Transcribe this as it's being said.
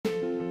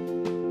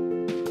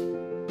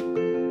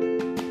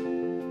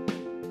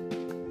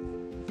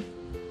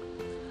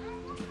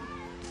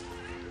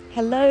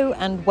Hello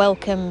and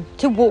welcome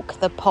to Walk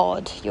the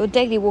Pod, your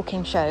daily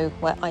walking show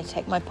where I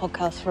take my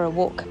podcast for a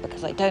walk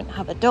because I don't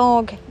have a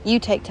dog. You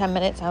take 10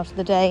 minutes out of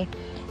the day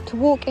to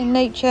walk in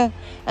nature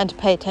and to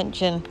pay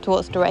attention to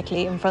what's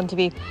directly in front of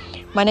you.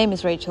 My name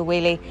is Rachel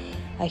Wheely,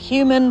 a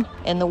human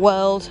in the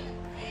world.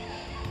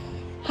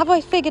 Have I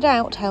figured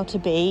out how to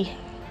be?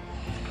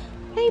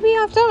 Maybe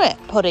I've done it,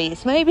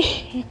 poddies.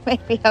 Maybe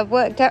I've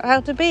worked out how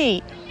to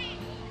be.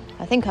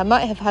 I think I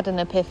might have had an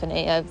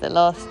epiphany over the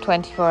last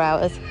 24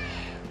 hours.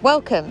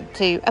 Welcome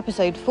to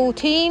episode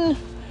 14,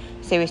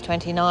 series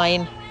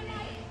 29.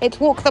 It's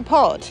Walk the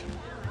Pod.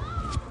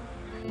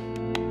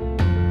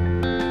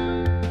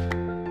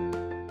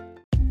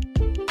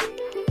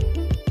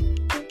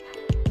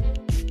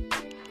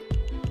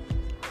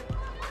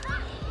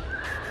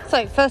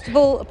 So, first of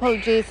all,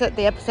 apologies that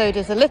the episode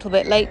is a little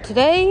bit late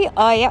today.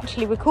 I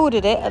actually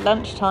recorded it at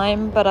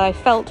lunchtime, but I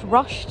felt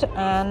rushed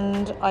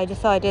and I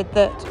decided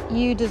that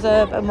you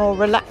deserve a more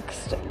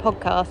relaxed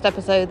podcast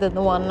episode than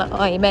the one that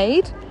I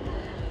made.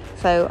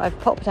 So I've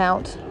popped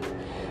out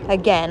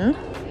again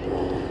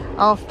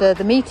after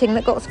the meeting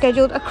that got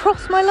scheduled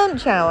across my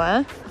lunch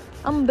hour.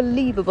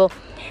 Unbelievable.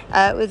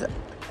 It was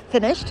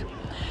finished.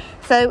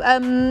 So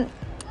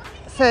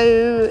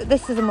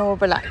this is a more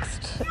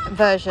relaxed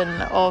version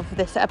of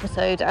this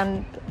episode,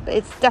 and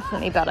it's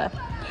definitely better.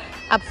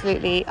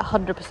 Absolutely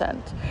 100%.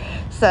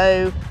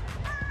 So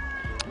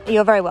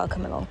you're very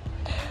welcome along.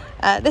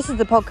 This is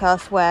the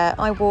podcast where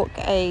I walk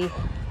a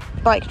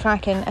bike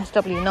track in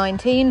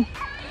SW19.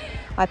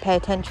 I pay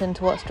attention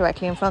to what's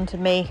directly in front of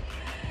me,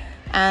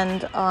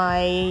 and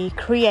I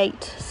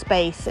create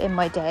space in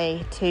my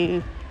day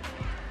to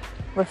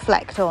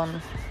reflect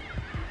on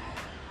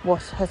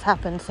what has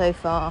happened so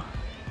far,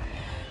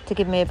 to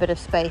give me a bit of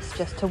space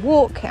just to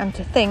walk and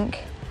to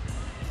think.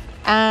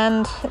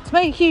 And it's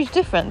made a huge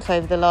difference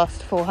over the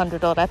last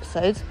 400 odd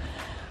episodes.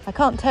 I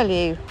can't tell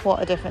you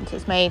what a difference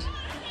it's made.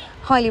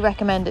 Highly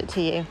recommend it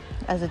to you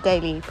as a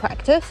daily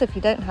practice. If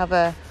you don't have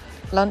a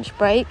lunch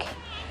break,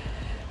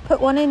 put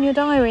one in your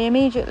diary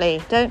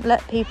immediately. Don't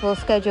let people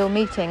schedule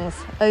meetings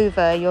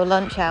over your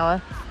lunch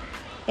hour.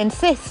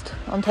 Insist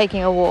on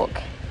taking a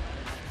walk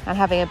and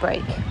having a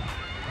break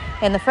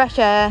in the fresh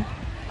air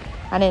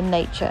and in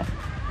nature.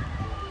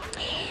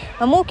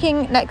 I'm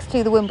walking next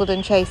to the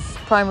Wimbledon Chase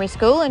Primary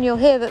School, and you'll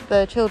hear that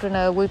the children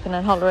are whooping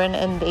and hollering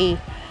in the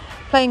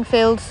playing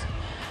fields,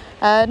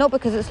 not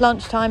because it's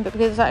lunchtime, but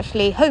because it's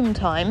actually home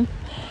time,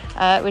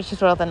 which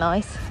is rather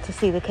nice to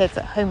see the kids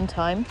at home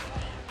time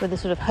with a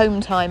sort of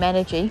home time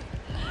energy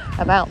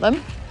about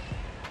them.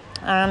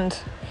 And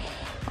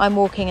I'm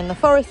walking in the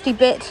foresty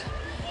bit.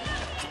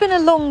 It's been a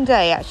long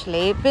day,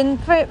 actually. It's been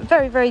very,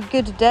 very, very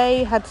good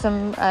day. Had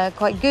some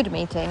quite good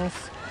meetings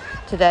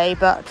today,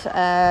 but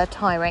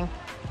tiring.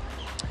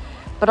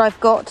 But I've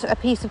got a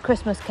piece of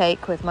Christmas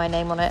cake with my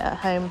name on it at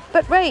home.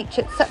 But Rach,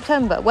 it's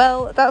September.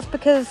 Well, that's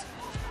because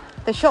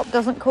the shop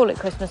doesn't call it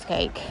Christmas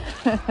cake,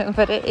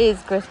 but it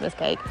is Christmas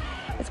cake.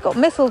 It's got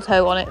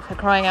mistletoe on it, for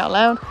crying out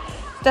loud.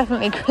 It's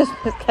definitely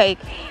Christmas cake,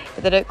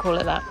 but they don't call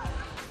it that.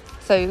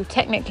 So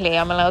technically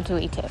I'm allowed to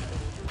eat it.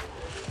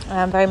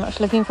 I'm very much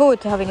looking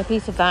forward to having a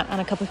piece of that and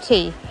a cup of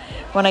tea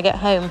when I get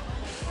home.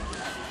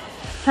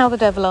 How the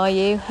devil are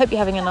you? Hope you're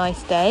having a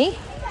nice day.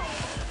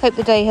 Hope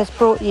the day has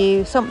brought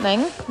you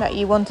something that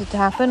you wanted to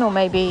happen, or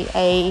maybe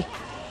a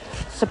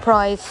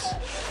surprise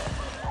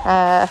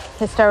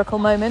hysterical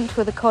moment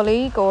with a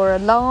colleague, or a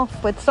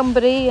laugh with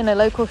somebody in a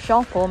local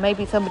shop, or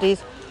maybe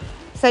somebody's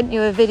sent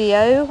you a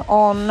video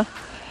on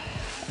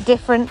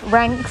different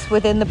ranks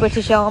within the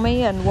British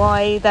Army and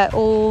why they're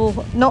all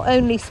not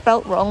only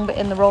spelt wrong but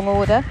in the wrong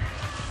order.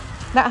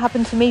 That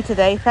happened to me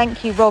today.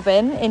 Thank you,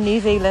 Robin in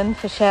New Zealand,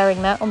 for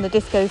sharing that on the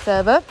Disco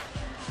server.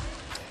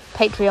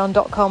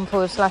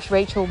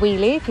 Patreon.com/Rachel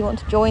Wheely if you want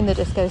to join the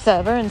Disco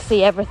server and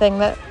see everything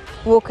that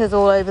walkers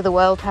all over the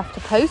world have to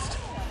post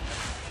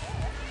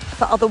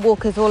for other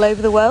walkers all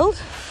over the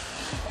world.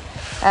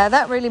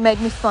 That really made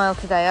me smile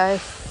today. I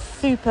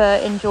super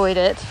enjoyed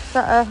it. Is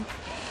that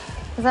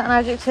an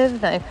adjective?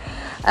 No.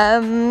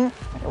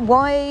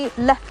 Why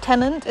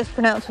lieutenant is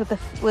pronounced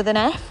with an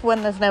F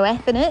when there's no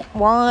F in it.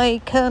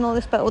 Why colonel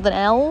is spelled with an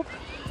L,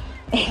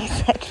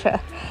 etc.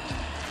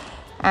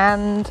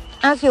 And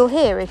as you'll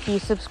hear if you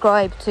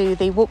subscribe to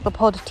the Walk the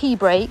Pod Tea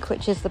Break,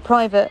 which is the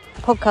private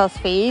podcast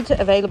feed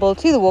available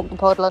to the Walk the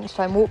Pod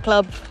Lunchtime Walk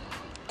Club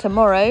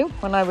tomorrow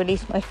when I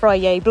release my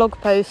Friday blog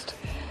post,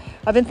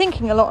 I've been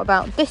thinking a lot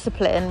about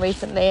discipline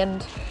recently,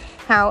 and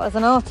how as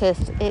an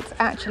artist it's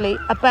actually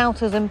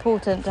about as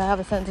important to have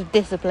a sense of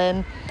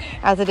discipline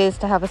as it is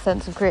to have a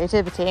sense of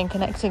creativity and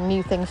connecting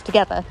new things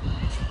together.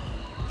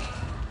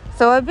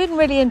 So I've been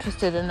really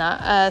interested in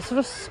that, sort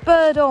of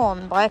spurred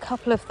on by a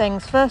couple of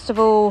things. First of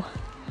all,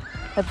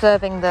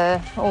 observing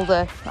all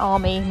the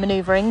army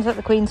manoeuvrings at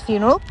the Queen's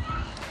funeral.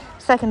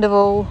 Second of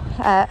all,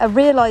 a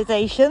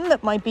realisation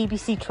that my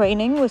BBC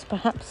training was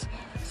perhaps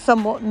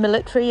somewhat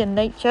military in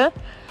nature,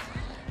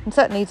 and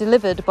certainly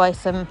delivered by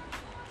some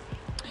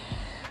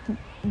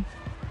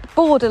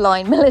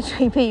borderline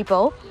military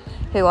people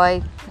who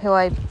I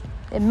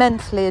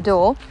immensely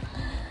adore.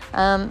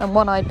 and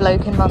One-Eyed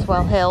Bloke in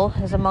Muswell Hill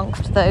is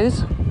amongst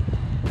those.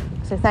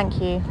 So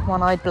thank you,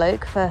 One-Eyed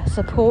Bloke, for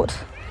support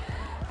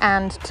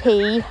and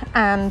tea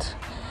and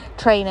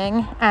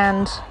training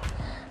and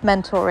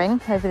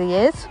mentoring over the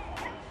years.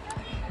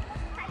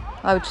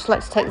 I would just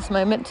like to take this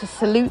moment to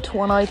salute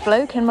One-Eyed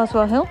Bloke in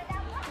Muswell Hill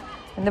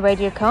in the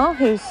radio car,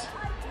 who's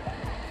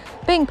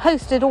being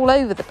posted all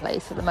over the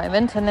place at the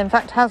moment, and in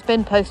fact has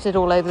been posted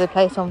all over the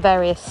place on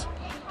various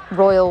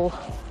royal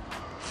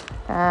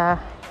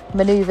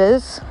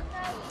manoeuvres,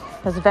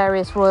 as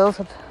various royals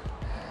have,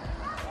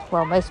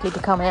 well, mostly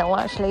become ill,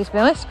 actually, to be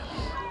honest.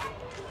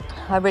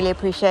 I really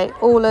appreciate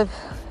all of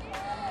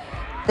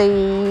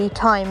the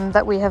time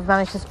that we have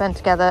managed to spend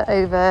together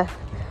over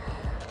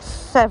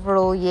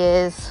several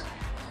years,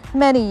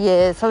 many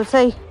years, I would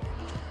say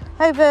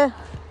over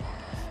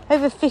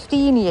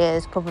 15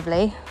 years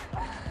probably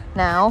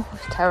now,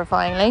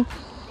 terrifyingly,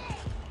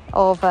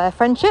 of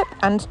friendship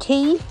and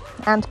tea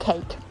and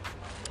cake.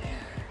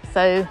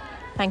 So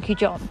thank you,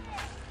 John.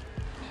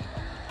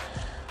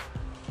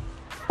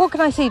 What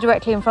can I see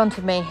directly in front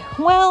of me?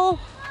 Well,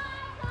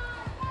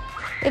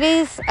 it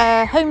is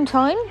home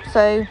time,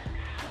 so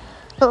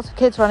lots of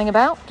kids running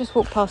about. Just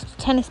walked past a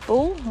tennis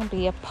ball.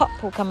 Maybe a pup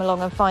will come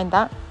along and find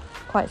that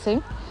quite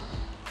soon.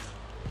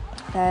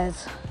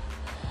 There's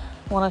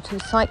one or two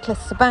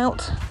cyclists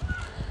about.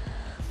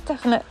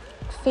 Definite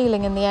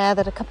feeling in the air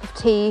that a cup of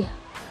tea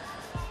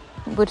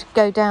would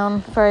go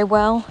down very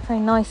well, very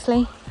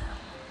nicely.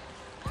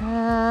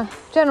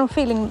 General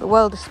feeling that the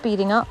world is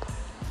speeding up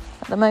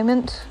at the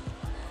moment,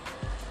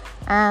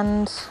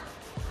 and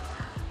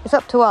it's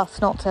up to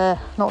us not to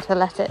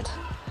let it.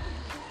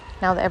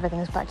 Now that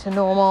everything's back to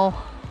normal,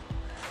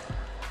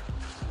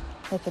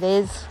 if it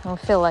is, and I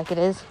feel like it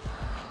is.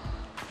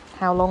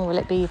 How long will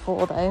it be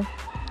for, though?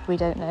 We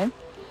don't know.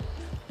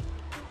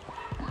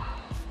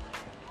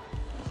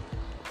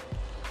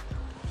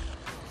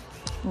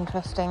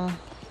 Interesting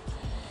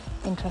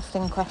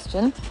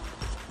question.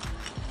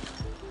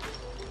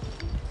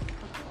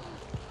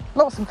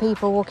 Lots of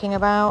people walking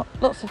about,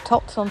 lots of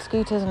tots on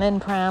scooters and in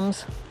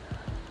prams.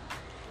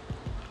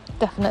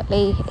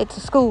 Definitely, it's a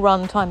school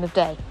run time of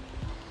day.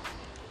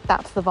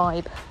 That's the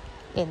vibe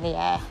in the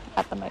air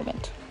at the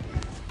moment.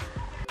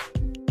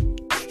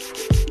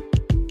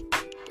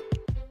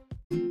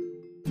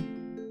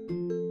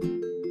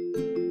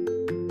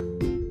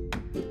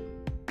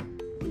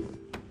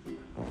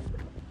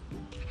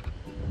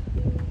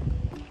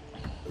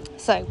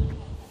 So,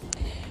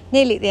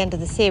 nearly at the end of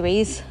the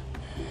series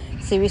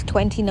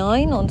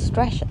 29 on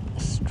stress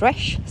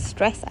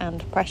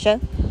and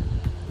pressure,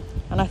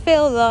 and I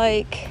feel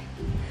like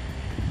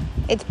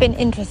it's been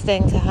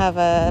interesting to have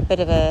a bit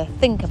of a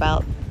think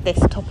about this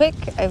topic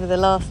over the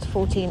last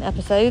 14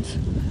 episodes,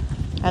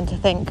 and to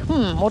think,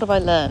 what have I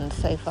learned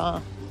so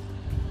far?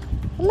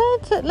 I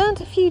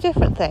learned a few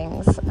different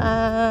things, and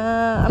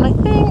I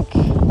think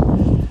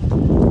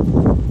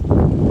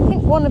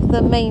one of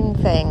the main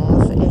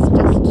things is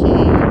just to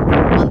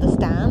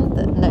understand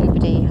that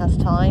nobody has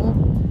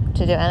time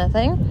to do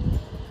anything.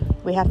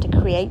 We have to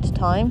create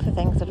time for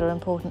things that are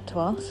important to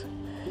us,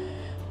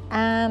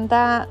 and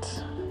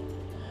that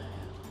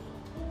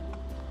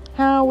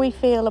how we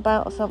feel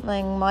about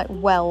something might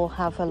well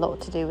have a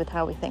lot to do with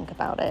how we think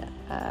about it.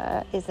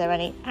 Is there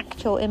any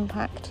actual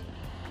impact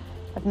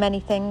of many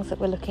things that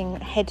we're looking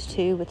ahead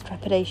to with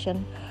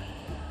trepidation?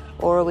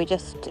 Or are we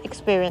just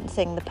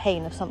experiencing the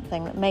pain of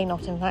something that may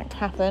not in fact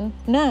happen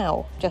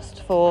now,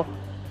 just for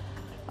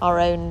our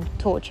own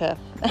torture?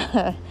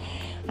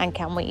 And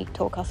can we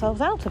talk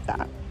ourselves out of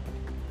that?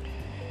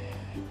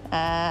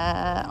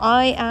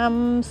 I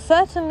am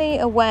certainly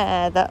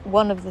aware that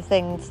one of the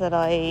things that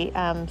I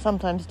am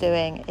sometimes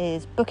doing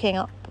is booking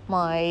up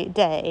my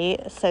day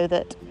so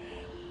that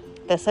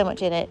there's so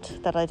much in it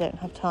that I don't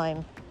have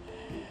time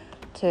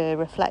to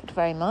reflect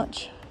very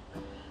much.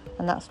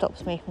 And that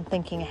stops me from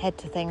thinking ahead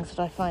to things that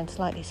I find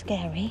slightly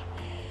scary.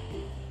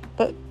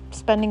 But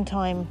spending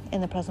time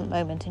in the present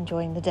moment,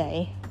 enjoying the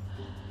day,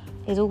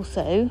 is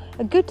also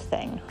a good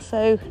thing.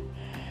 So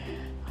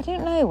I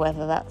don't know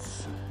whether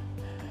that's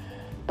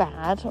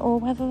bad or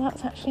whether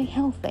that's actually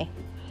healthy.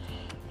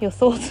 Your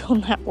thoughts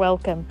on that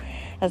welcome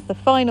as the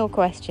final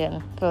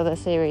question for the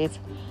series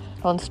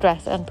on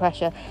stress and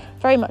pressure.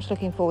 Very much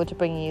looking forward to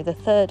bringing you the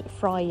third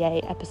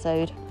Friday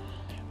episode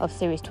of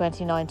series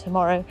 29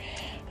 tomorrow,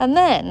 and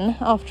then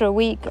after a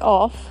week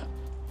off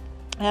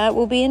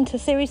we'll be into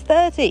series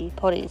 30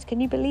 poddies.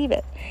 Can you believe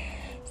it?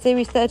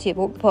 Series 30 of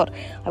Walk the Pod.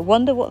 I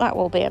wonder what that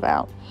will be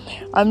about.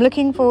 I'm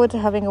looking forward to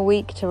having a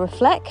week to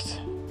reflect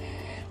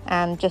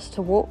and just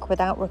to walk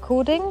without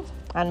recording,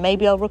 and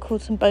maybe I'll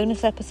record some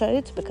bonus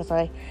episodes because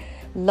I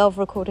love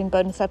recording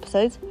bonus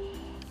episodes.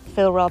 I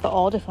feel rather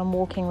odd if I'm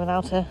walking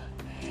without a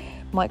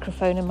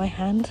microphone in my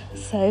hand,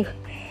 so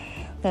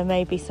there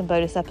may be some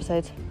bonus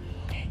episodes.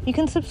 You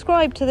can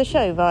subscribe to the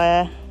show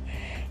via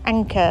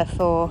Anchor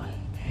for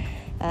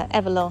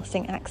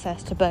everlasting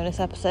access to bonus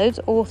episodes,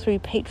 or through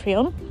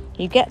Patreon.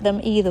 You get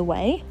them either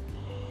way,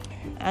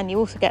 and you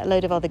also get a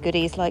load of other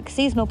goodies like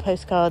seasonal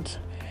postcards,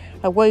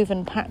 a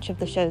woven patch of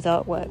the show's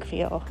artwork for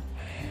your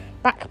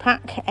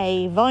backpack,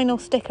 a vinyl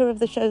sticker of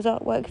the show's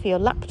artwork for your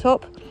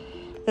laptop.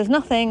 There's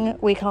nothing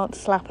we can't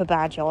slap a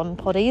badge on,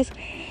 poddies.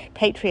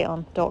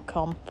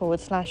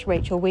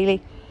 Patreon.com/Rachel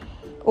Wheely,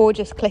 or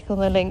just click on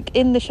the link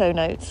in the show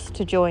notes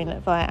to join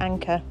via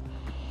Anchor.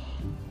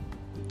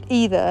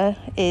 Either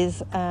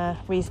is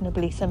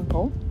reasonably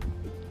simple,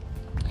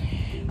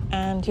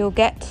 and you'll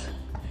get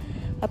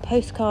a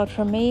postcard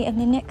from me in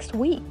the next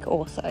week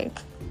or so.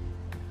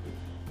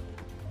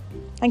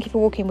 Thank you for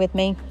walking with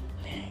me.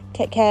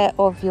 Take care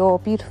of your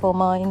beautiful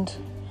mind,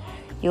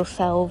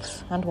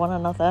 yourselves and one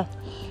another,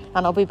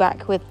 and I'll be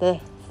back with the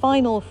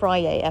final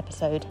Friday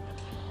episode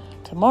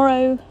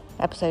tomorrow,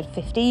 episode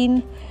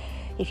 15.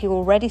 If you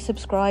already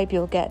subscribe,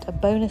 you'll get a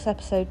bonus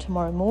episode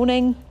tomorrow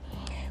morning.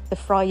 The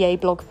Friday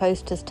blog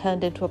post has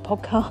turned into a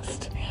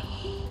podcast,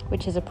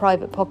 which is a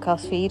private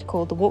podcast feed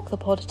called the Walk the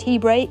Pod Tea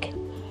Break.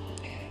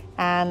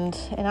 And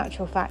in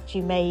actual fact,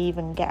 you may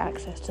even get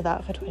access to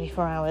that for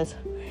 24 hours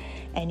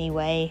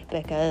anyway,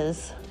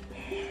 because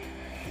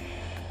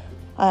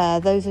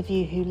those of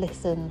you who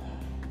listen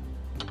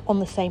on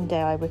the same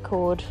day I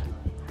record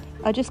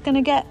are just going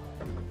to get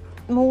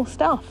more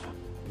stuff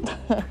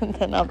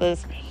than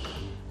others.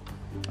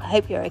 I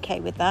hope you're okay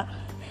with that.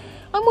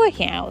 I'm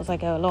working out as I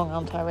go along,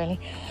 aren't I, really?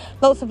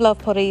 Lots of love,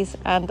 poddies,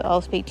 and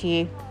I'll speak to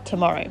you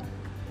tomorrow.